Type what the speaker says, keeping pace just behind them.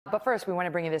But first, we want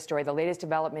to bring you this story, the latest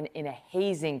development in a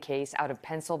hazing case out of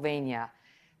Pennsylvania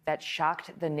that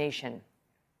shocked the nation.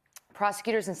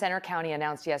 Prosecutors in Center County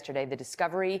announced yesterday the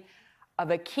discovery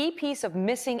of a key piece of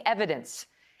missing evidence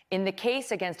in the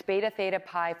case against Beta Theta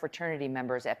Pi fraternity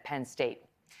members at Penn State,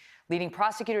 leading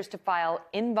prosecutors to file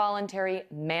involuntary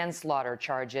manslaughter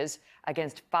charges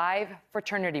against 5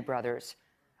 fraternity brothers,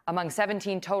 among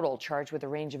 17 total charged with a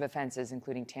range of offenses,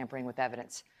 including tampering with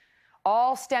evidence,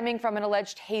 all stemming from an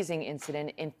alleged hazing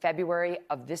incident in February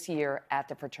of this year at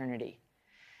the fraternity.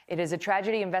 It is a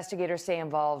tragedy investigators say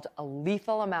involved a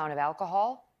lethal amount of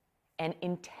alcohol, an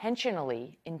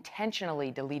intentionally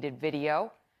deleted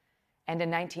video, and a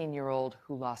 19-year-old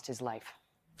who lost his life.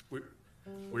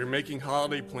 We're making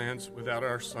holiday plans without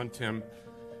our son Tim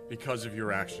because of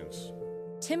your actions.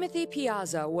 Timothy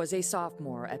Piazza was a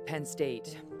sophomore at Penn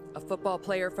State, a football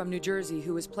player from New Jersey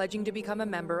who was pledging to become a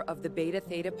member of the Beta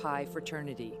Theta Pi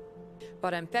fraternity.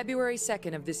 But on February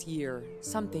 2nd of this year,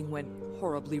 something went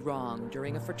horribly wrong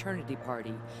during a fraternity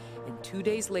party, and 2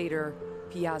 days later,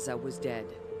 Piazza was dead.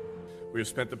 We have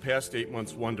spent the past 8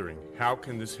 months wondering, how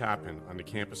can this happen on the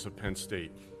campus of Penn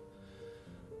State?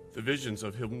 The visions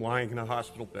of him lying in a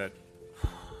hospital bed,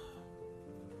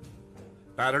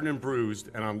 battered and bruised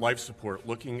and on life support,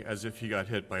 looking as if he got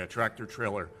hit by a tractor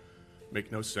trailer,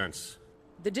 make no sense.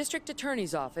 The district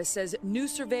attorney's office says new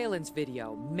surveillance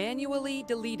video, manually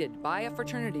deleted by a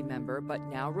fraternity member but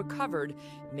now recovered,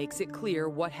 makes it clear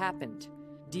what happened.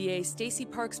 DA Stacy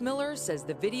Parks Miller says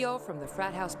the video from the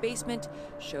frat house basement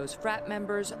shows frat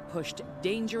members pushed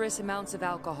dangerous amounts of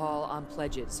alcohol on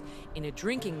pledges in a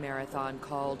drinking marathon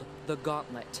called The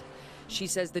Gauntlet. She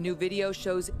says the new video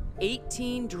shows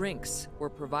 18 drinks were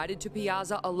provided to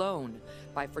Piazza alone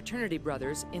by fraternity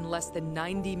brothers in less than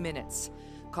 90 minutes,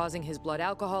 causing his blood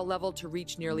alcohol level to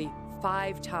reach nearly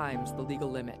 5 times the legal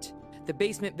limit. The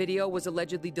basement video was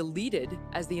allegedly deleted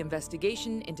as the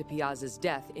investigation into Piazza's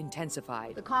death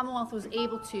intensified. The Commonwealth was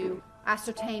able to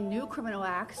ascertain new criminal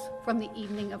acts from the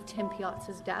evening of Tim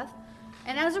Piazza's death.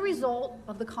 And as a result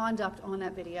of the conduct on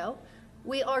that video,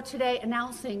 we are today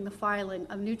announcing the filing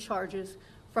of new charges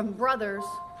from brothers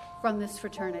from this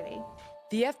fraternity.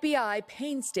 The FBI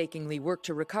painstakingly worked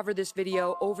to recover this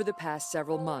video over the past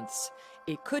several months.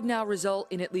 It could now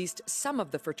result in at least some of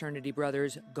the fraternity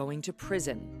brothers going to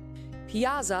prison.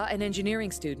 Piazza, an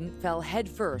engineering student, fell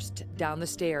headfirst down the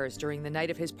stairs during the night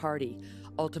of his party,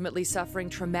 ultimately suffering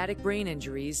traumatic brain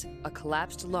injuries, a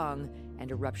collapsed lung,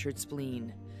 and a ruptured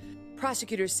spleen.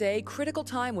 Prosecutors say critical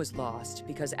time was lost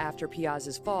because after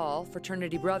Piazza's fall,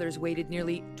 fraternity brothers waited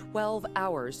nearly 12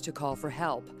 hours to call for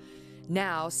help.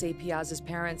 Now, say Piazza's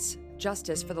parents,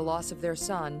 justice for the loss of their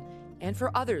son and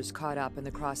for others caught up in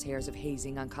the crosshairs of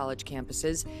hazing on college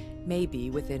campuses may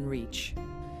be within reach.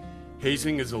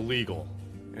 Hazing is illegal,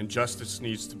 and justice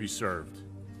needs to be served.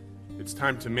 It's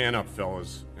time to man up,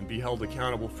 fellas, and be held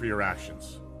accountable for your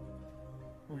actions.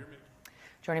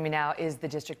 Joining me now is the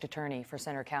District Attorney for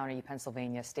Center County,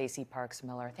 Pennsylvania, Stacy Parks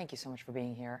Miller. Thank you so much for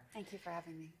being here. Thank you for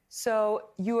having me. So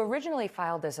you originally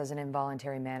filed this as an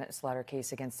involuntary manslaughter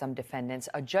case against some defendants.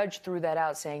 A judge threw that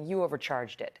out saying you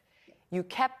overcharged it. You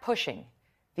kept pushing.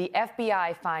 The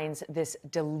FBI finds this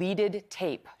deleted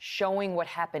tape showing what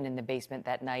happened in the basement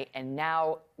that night, and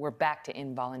now we're back to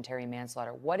involuntary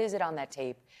manslaughter. What is it on that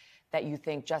tape that you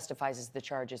think justifies the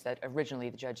charges that originally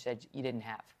the judge said you didn't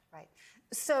have? Right.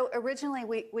 So originally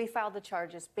we filed the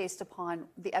charges based upon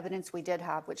the evidence we did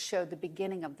have, which showed the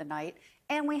beginning of the night,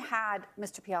 and we had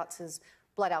Mr. Piazza's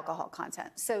blood alcohol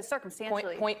content. So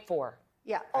circumstantially... 0.4.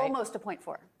 Yeah, right? Almost a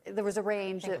 0.4. There was a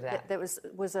range that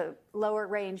was a lower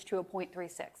range to a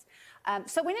 0.36.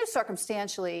 So we knew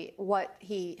circumstantially what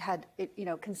he had,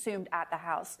 consumed at the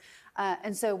house.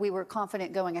 And so we were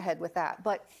confident going ahead with that.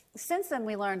 But since then,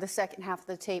 we learned the second half of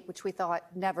the tape, which we thought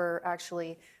never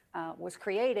actually was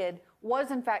created,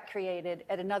 was in fact created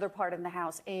at another part in the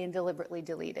house and deliberately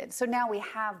deleted. So now we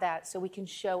have that so we can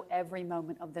show every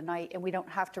moment of the night and we don't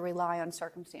have to rely on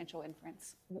circumstantial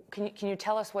inference. Can you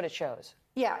tell us what it shows?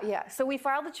 Yeah. So we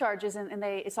filed the charges, and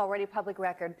it's already public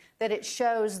record that it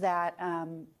shows that,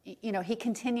 he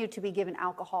continued to be given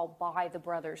alcohol by the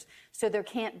brothers. So there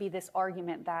can't be this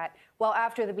argument that, well,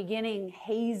 after the beginning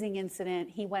hazing incident,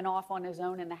 he went off on his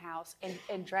own in the house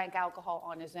and drank alcohol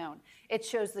on his own. It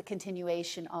shows the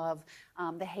continuation of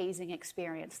the hazing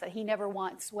experience, that he never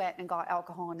once went and got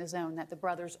alcohol on his own, that the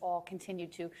brothers all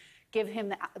continued to give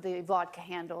him the vodka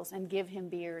handles and give him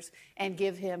beers and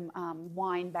give him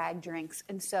wine bag drinks.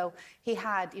 And so he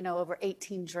had, over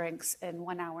 18 drinks in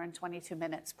 1 hour and 22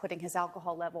 minutes, putting his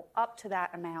alcohol level up to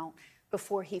that amount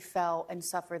before he fell and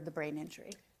suffered the brain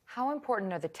injury. How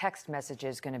important are the text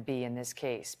messages going to be in this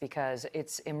case? Because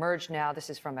it's emerged now, this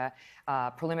is from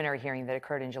a preliminary hearing that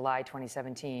occurred in July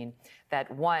 2017, that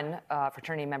one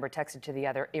fraternity member texted to the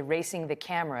other, erasing the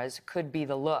cameras could be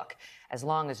the look, as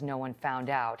long as no one found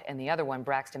out. And the other one,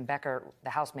 Braxton Becker, the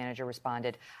house manager,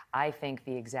 responded, I think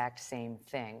the exact same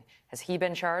thing. Has he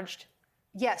been charged?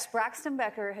 Yes, Braxton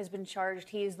Becker has been charged.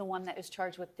 He is the one that is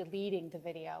charged with deleting the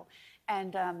video.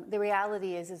 And the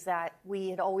reality is that we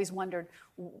had always wondered,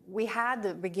 we had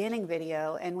the beginning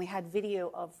video and we had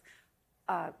video of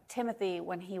Timothy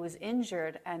when he was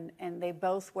injured, and they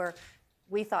both were,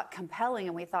 we thought, compelling,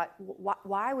 and we thought,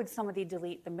 why would somebody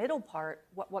delete the middle part?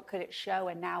 What could it show?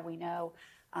 And now we know,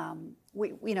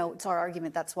 it's our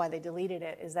argument, that's why they deleted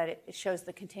it, is that it shows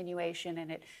the continuation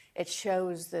and it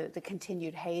shows the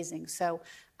continued hazing. So,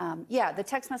 yeah, the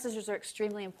text messages are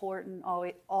extremely important,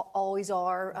 always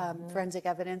are, forensic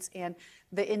evidence, and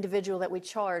the individual that we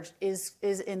charged is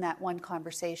in that one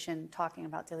conversation talking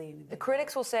about deleting the video. The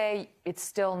critics will say it's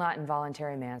still not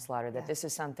involuntary manslaughter, that this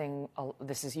is something,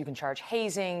 you can charge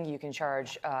hazing, you can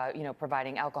charge,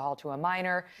 providing alcohol to a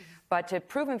minor, but to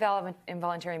prove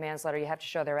involuntary manslaughter, you have to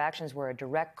show their actions were a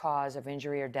direct cause of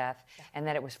injury or death, and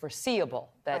that it was foreseeable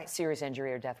that serious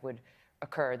injury or death would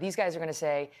occur. These guys are going to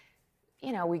say,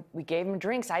 we gave him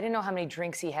drinks. I didn't know how many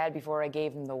drinks he had before I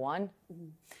gave him the one.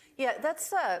 Yeah,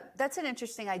 that's an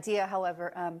interesting idea.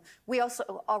 However, we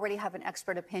also already have an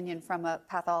expert opinion from a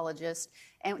pathologist,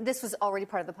 and this was already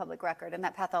part of the public record, and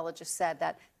that pathologist said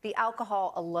that the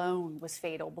alcohol alone was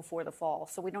fatal before the fall,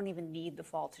 so we don't even need the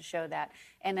fall to show that.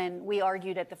 And then we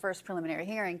argued at the first preliminary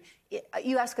hearing,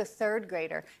 you ask a third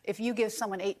grader, if you give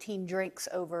someone 18 drinks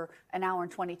over an hour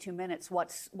and 22 minutes,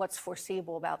 what's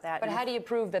foreseeable about that? But how do you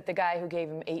prove that the guy who gave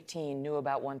him 18 knew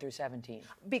about 1 through 17?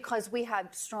 Because we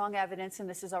had strong evidence, and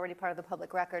this is already part of the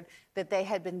public record, that they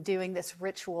had been doing this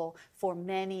ritual for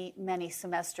many, many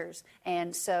semesters.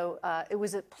 And so it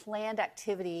was a planned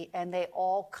activity, and they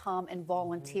all come and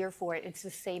volunteer for it. It's the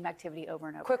same activity over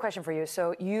and over. Quick question for you.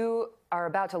 So you are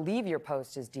about to leave your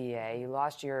post as DA. You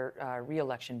lost your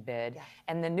re-election bid. Yeah.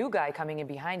 And the new guy coming in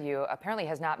behind you apparently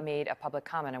has not made a public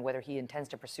comment on whether he intends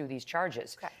to pursue these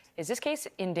charges. Correct. Is this case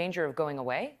in danger of going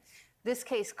away? This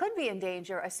case could be in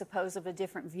danger, I suppose, of a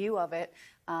different view of it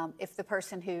if the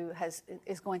person who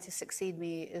is going to succeed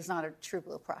me is not a true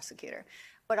blue prosecutor.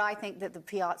 But I think that the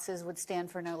Piazzas would stand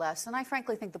for no less, and I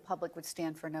frankly think the public would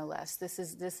stand for no less. This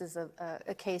is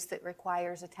a case that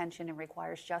requires attention and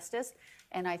requires justice,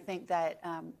 and I think that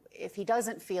if he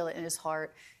doesn't feel it in his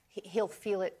heart, he'll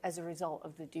feel it as a result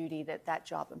of the duty that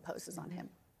job imposes on him.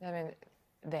 I mean,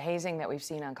 the hazing that we've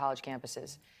seen on college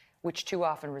campuses, which too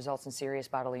often results in serious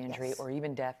bodily injury or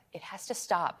even death, it has to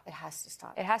stop. It has to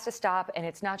stop. It has to stop, and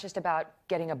it's not just about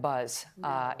getting a buzz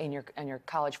in your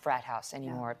college frat house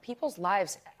anymore. People's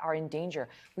lives are in danger.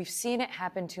 We've seen it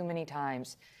happen too many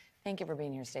times. Thank you for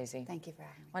being here, Stacy. Thank you for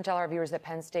having me. I want to tell our viewers that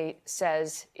Penn State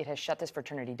says it has shut this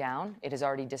fraternity down. It has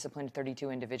already disciplined 32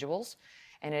 individuals,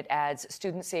 and it adds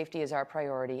student safety is our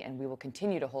priority, and we will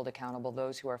continue to hold accountable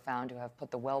those who are found to have put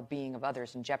the well-being of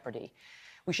others in jeopardy.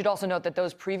 We should also note that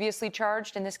those previously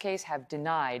charged in this case have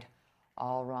denied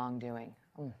all wrongdoing.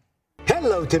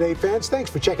 Hello, Today fans. Thanks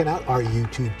for checking out our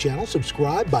YouTube channel.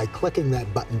 Subscribe by clicking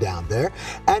that button down there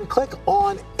and click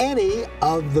on any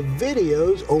of the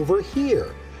videos over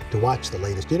here to watch the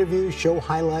latest interviews, show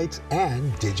highlights,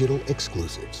 and digital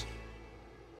exclusives.